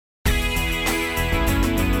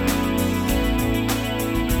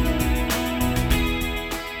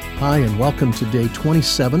Hi, and welcome to day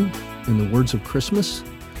 27 in the Words of Christmas.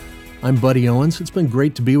 I'm Buddy Owens. It's been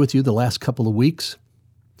great to be with you the last couple of weeks.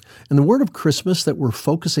 And the word of Christmas that we're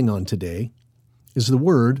focusing on today is the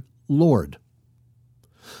word Lord.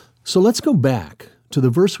 So let's go back to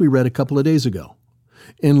the verse we read a couple of days ago.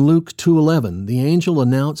 In Luke 2:11, the angel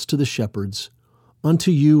announced to the shepherds,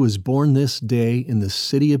 "Unto you is born this day in the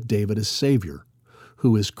city of David a Savior,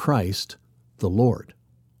 who is Christ the Lord."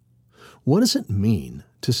 What does it mean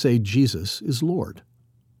to say Jesus is Lord?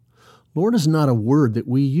 Lord is not a word that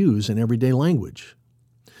we use in everyday language,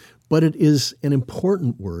 but it is an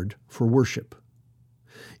important word for worship.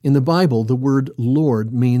 In the Bible, the word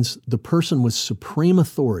Lord means the person with supreme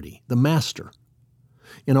authority, the master.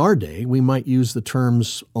 In our day, we might use the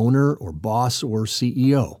terms owner or boss or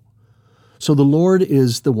CEO. So the Lord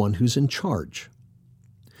is the one who's in charge.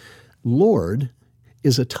 Lord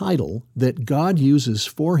is a title that God uses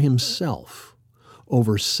for himself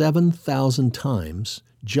over 7,000 times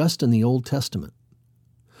just in the Old Testament.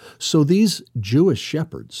 So these Jewish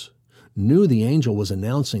shepherds knew the angel was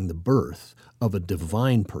announcing the birth of a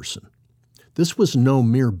divine person. This was no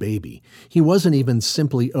mere baby. He wasn't even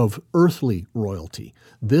simply of earthly royalty.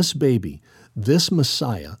 This baby, this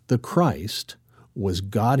Messiah, the Christ, was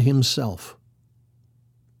God himself.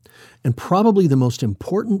 And probably the most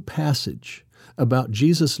important passage about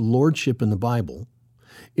Jesus' lordship in the Bible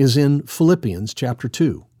is in Philippians chapter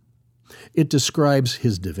 2. It describes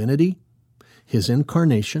his divinity, his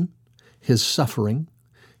incarnation, his suffering,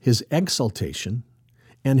 his exaltation,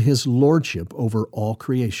 and his lordship over all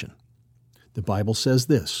creation. The Bible says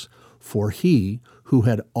this, "For he, who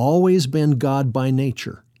had always been God by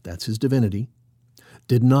nature," that's his divinity,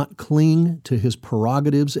 "did not cling to his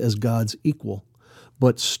prerogatives as God's equal,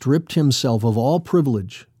 but stripped himself of all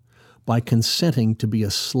privilege by consenting to be a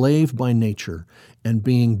slave by nature and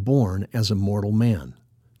being born as a mortal man."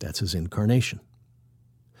 That's his incarnation.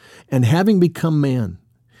 "And having become man,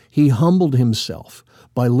 he humbled himself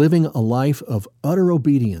by living a life of utter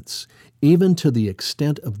obedience, even to the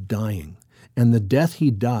extent of dying. And the death he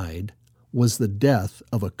died was the death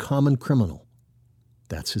of a common criminal."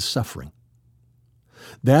 That's his suffering.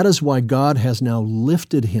 "That is why God has now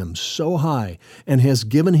lifted him so high and has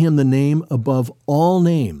given him the name above all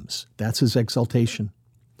names." That's his exaltation.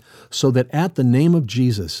 "So that at the name of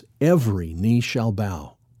Jesus every knee shall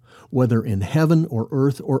bow, whether in heaven or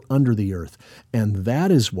earth or under the earth. And that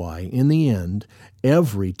is why, in the end,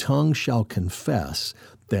 every tongue shall confess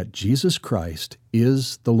that Jesus Christ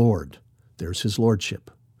is the Lord." There's his lordship,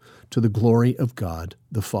 to the glory of God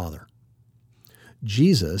the Father.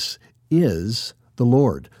 Jesus is the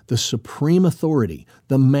Lord, the supreme authority,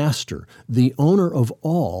 the master, the owner of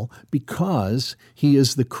all, because he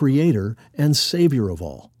is the creator and savior of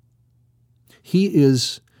all. He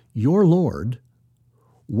is your Lord,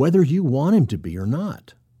 whether you want him to be or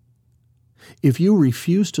not. If you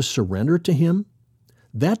refuse to surrender to him,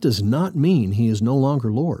 that does not mean he is no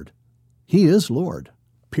longer Lord. He is Lord,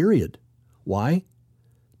 period. Why?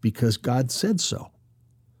 Because God said so.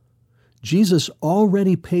 Jesus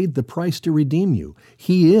already paid the price to redeem you.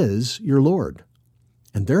 He is your Lord,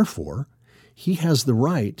 and therefore, he has the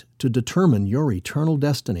right to determine your eternal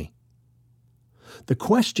destiny. The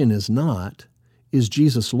question is not, is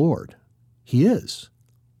Jesus Lord? He is.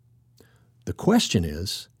 The question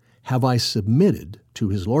is, have I submitted to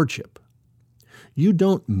his lordship? You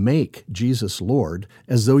don't make Jesus Lord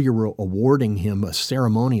as though you were awarding him a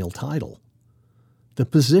ceremonial title. The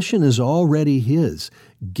position is already his,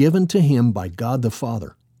 given to him by God the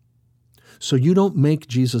Father. So you don't make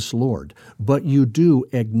Jesus Lord, but you do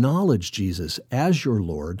acknowledge Jesus as your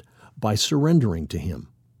Lord by surrendering to him.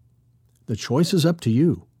 The choice is up to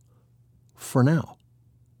you, for now.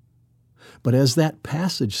 But as that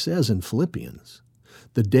passage says in Philippians,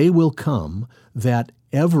 the day will come that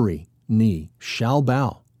every knee shall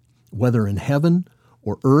bow, whether in heaven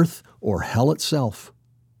or earth or hell itself.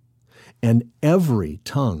 And every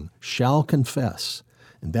tongue shall confess,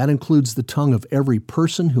 and that includes the tongue of every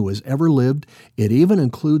person who has ever lived. It even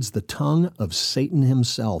includes the tongue of Satan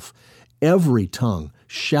himself. Every tongue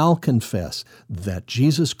shall confess that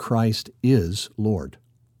Jesus Christ is Lord.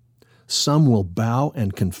 Some will bow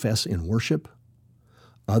and confess in worship.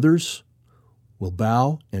 Others will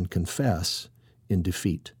bow and confess in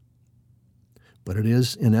defeat. But it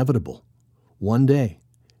is inevitable. One day,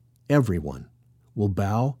 everyone will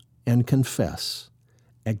bow and confess,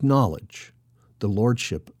 acknowledge the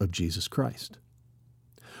lordship of Jesus Christ.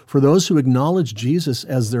 For those who acknowledge Jesus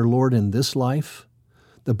as their Lord in this life,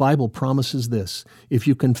 the Bible promises this: if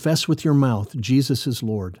you confess with your mouth Jesus is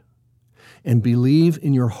Lord and believe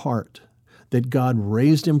in your heart that God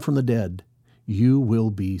raised him from the dead, you will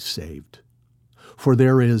be saved. For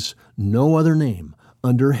there is no other name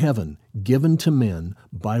under heaven given to men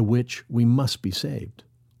by which we must be saved.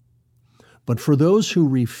 But for those who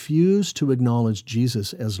refuse to acknowledge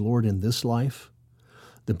Jesus as Lord in this life,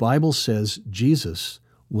 the Bible says Jesus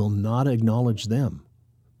will not acknowledge them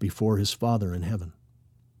before his Father in heaven.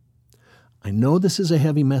 I know this is a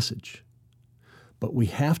heavy message, but we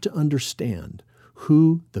have to understand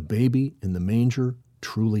who the baby in the manger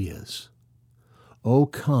truly is. Oh,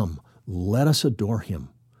 come, let us adore him,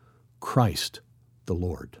 Christ the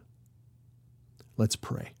Lord. Let's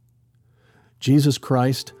pray. Jesus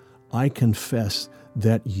Christ, I confess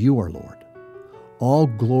that you are Lord. All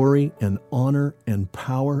glory and honor and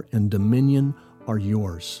power and dominion are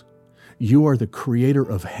yours. You are the creator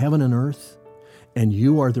of heaven and earth, and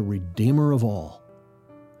you are the Redeemer of all.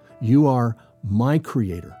 You are my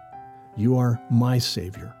Creator. You are my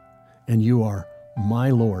Savior, and you are my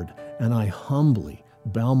Lord, and I humbly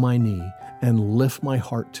bow my knee and lift my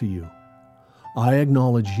heart to you. I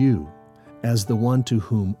acknowledge you as the one to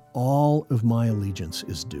whom all of my allegiance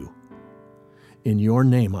is due. In your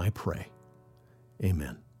name I pray.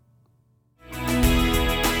 Amen.